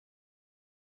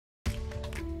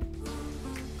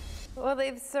Well,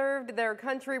 they've served their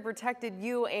country, protected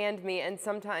you and me, and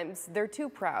sometimes they're too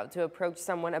proud to approach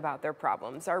someone about their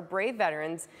problems. Our brave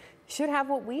veterans should have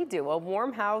what we do, a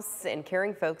warm house and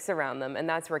caring folks around them. And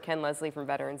that's where Ken Leslie from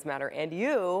Veterans Matter and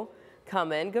you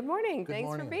come in. Good morning.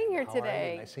 Thanks for being here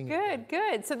today. Nice seeing you.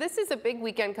 Good. So this is a big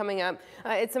weekend coming up.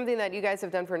 It's something that you guys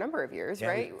have done for a number of years,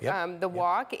 right? The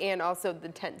walk and also the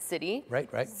tent city.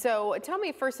 Right. So tell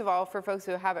me, first of all, for folks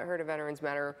who haven't heard of Veterans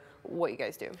Matter, what you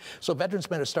guys do. So Veterans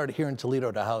Matter started here in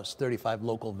Toledo to house 35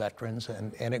 local veterans,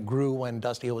 and it grew when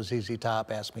Dusty Hill was ZZ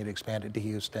Top asked me to expand it to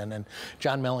Houston, and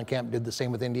John Mellencamp did the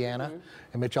same with Indiana,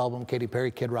 and Mitch Albom, Katy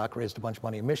Perry, Kid Rock raised a bunch of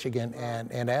money in Michigan,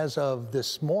 and as of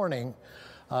this morning,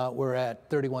 we're at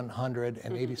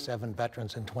 3,187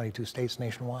 veterans in 22 states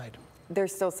nationwide.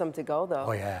 There's still some to go, though.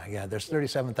 Oh, yeah. There's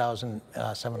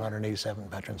 37,787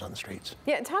 veterans on the streets.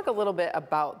 Yeah, and talk a little bit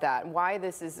about that. Why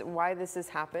this has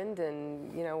happened,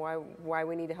 and why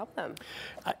we need to help them.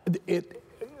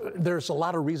 There's a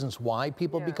lot of reasons why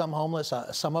people become homeless.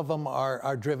 Some of them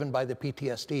are driven by the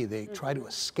PTSD. They try to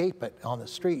escape it on the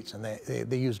streets, and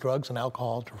they use drugs and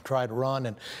alcohol to try to run.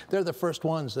 And they're the first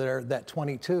ones that are that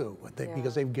 22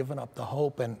 because they've given up the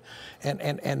hope, and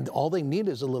all they need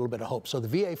is a little bit of hope. So the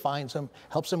VA finds them,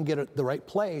 helps them get at the right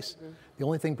place. The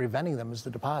only thing preventing them is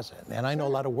the deposit. And I know a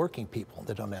lot of working people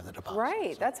that don't have the deposit.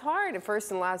 Right, that's hard.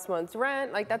 First and last month's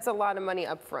rent, that's a lot of money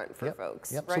up front for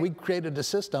folks. Right? So we created a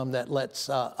system that lets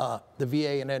the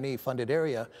VA in any funded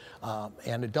area,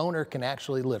 and a donor can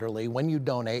actually literally, when you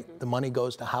donate, the money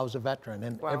goes to house a veteran.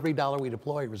 And every dollar we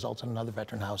deploy results in another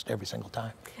veteran housed every single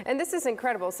time. And this is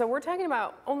incredible. So we're talking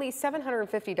about only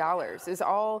 $750 is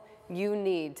all you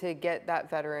need to get that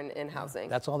veteran in housing.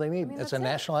 That's all they need. It's a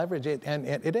national average, and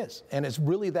it is. And it's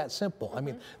really that simple. I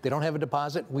mean, they don't have a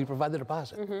deposit, we provide the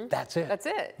deposit. That's it. That's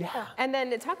it. Yeah. And then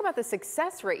to talk about the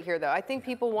success rate here, though, I think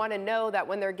people want to know that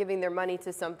when they're giving their money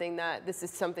to something, that this is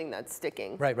something that's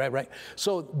sticking. Right.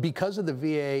 So because of the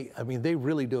VA, I mean, they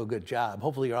really do a good job.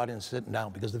 Hopefully your audience is sitting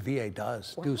down, because the VA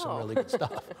does do some really good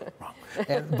stuff.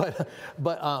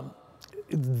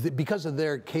 Because of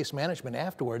their case management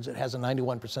afterwards, it has a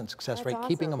 91% success rate,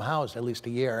 keeping them housed at least a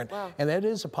year. And that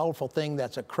is a powerful thing.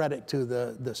 That's a credit to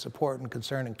the support and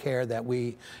concern and care that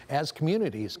we, as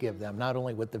communities, give them, not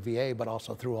only with the VA, but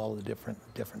also through all the different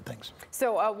things.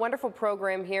 So a wonderful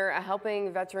program here,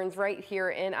 helping veterans right here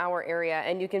in our area,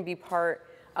 and you can be part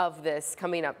of this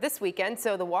coming up this weekend.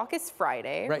 So the walk is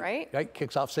Friday, right? Right.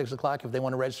 Kicks off 6 o'clock. If they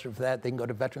want to register for that, they can go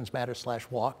to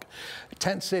veteransmatter/walk.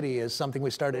 Tent City is something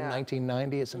we started in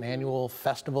 1990. It's an annual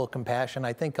festival of compassion.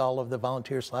 I think all of the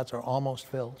volunteer slots are almost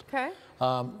filled. Okay.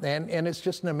 And it's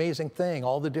just an amazing thing,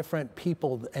 all the different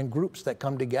people and groups that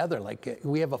come together. Like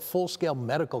we have a full-scale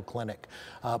medical clinic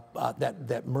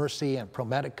that Mercy and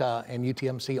ProMedica and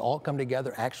UTMC all come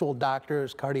together, actual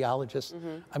doctors, cardiologists.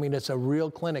 I mean, it's a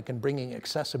real clinic and bringing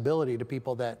accessibility to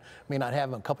people that may not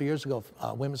have them. A couple years ago,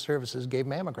 Women's Services gave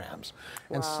mammograms,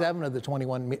 and 7 of the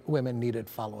 21 women needed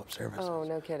follow-up services. Oh,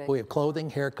 no kidding. We have clothing,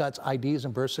 haircuts, IDs,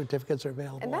 and birth certificates are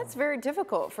available. And that's very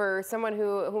difficult for someone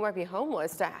who might be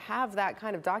homeless to have that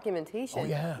kind of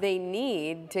documentation they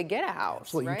need to get a house.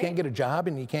 Absolutely. You can't get a job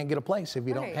and you can't get a place if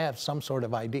you don't have some sort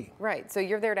of ID. Right. So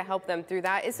you're there to help them through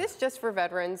that. Is this just for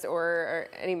veterans or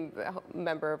any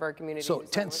member of our community? So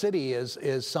Tent City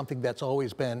is something that's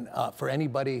always been for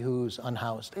anybody who's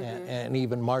unhoused and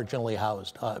even marginally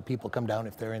housed. People come down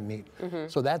if they're in need.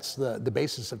 So that's the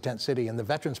basis of Tent City. And the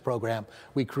Veterans Program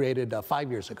we created 5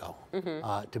 years ago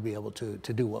to be able to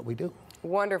do what we do.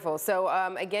 Wonderful. So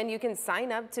again, you can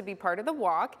sign up to be part of the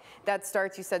walk. That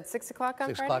starts, you said, 6 o'clock on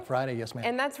Friday? 6 o'clock Friday, yes, ma'am.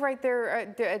 And that's right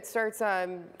there. It starts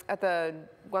at the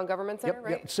Government Center,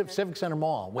 right? Yep, Civic Center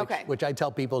Mall, which I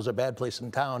tell people is a bad place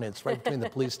in town. It's right between the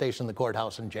police station, the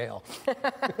courthouse, and jail.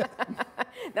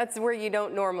 That's where you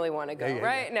don't normally want to go,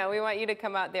 right? No, we want you to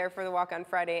come out there for the walk on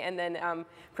Friday and then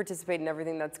participate in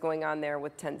everything that's going on there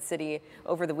with Tent City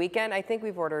over the weekend. I think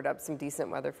we've ordered up some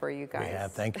decent weather for you guys. We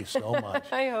have. Thank you so much.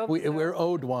 I hope so. We're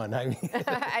owed one. I mean.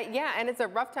 Yeah, and it's a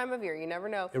rough time of year. You never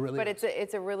know. It really is. But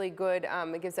it's a really good,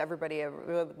 it gives everybody a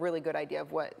really good idea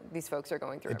of what these folks are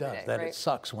going through every day. It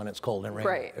sucks when it's cold and rainy.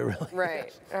 Right. It really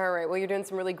does. All right. Well, you're doing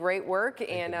some really great work,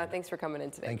 and thanks for coming in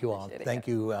today. Thank you all. Thank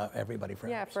you, everybody, for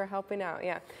for helping out.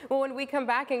 Yeah. Well, when we come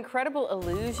back, incredible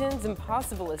illusions,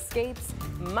 impossible escapes,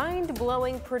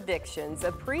 mind-blowing predictions,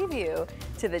 a preview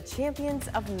to the champions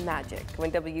of magic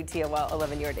when WTOL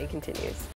 11 Your Day continues.